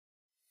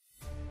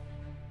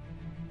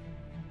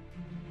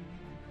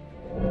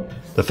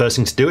The first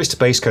thing to do is to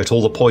base coat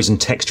all the poison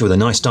texture with a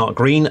nice dark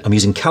green. I'm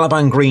using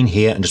Caliban green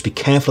here, and just be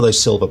careful of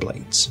those silver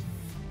blades.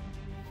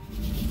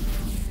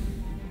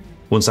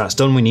 Once that's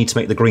done, we need to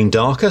make the green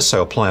darker,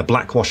 so apply a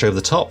black wash over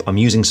the top. I'm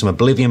using some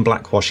Oblivion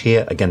black wash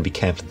here, again be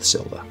careful of the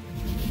silver.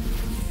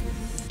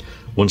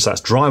 Once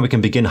that's dry, we can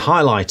begin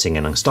highlighting,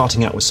 and I'm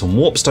starting out with some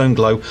Warpstone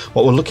Glow.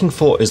 What we're looking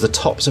for is the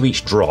tops of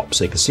each drop.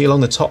 So you can see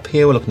along the top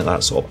here, we're looking at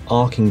that sort of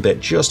arcing bit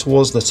just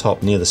towards the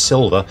top near the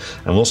silver,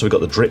 and also we've got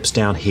the drips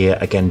down here,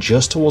 again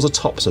just towards the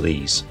tops of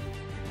these.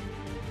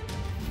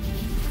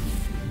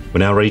 We're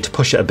now ready to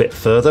push it a bit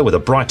further with a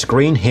brighter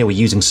green. Here we're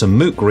using some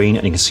Moot Green,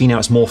 and you can see now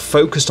it's more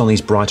focused on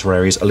these brighter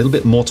areas, a little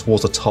bit more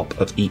towards the top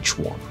of each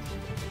one.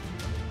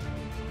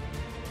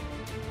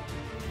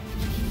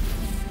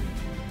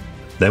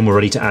 Then we're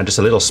ready to add just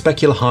a little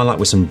specular highlight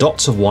with some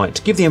dots of white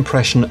to give the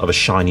impression of a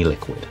shiny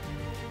liquid.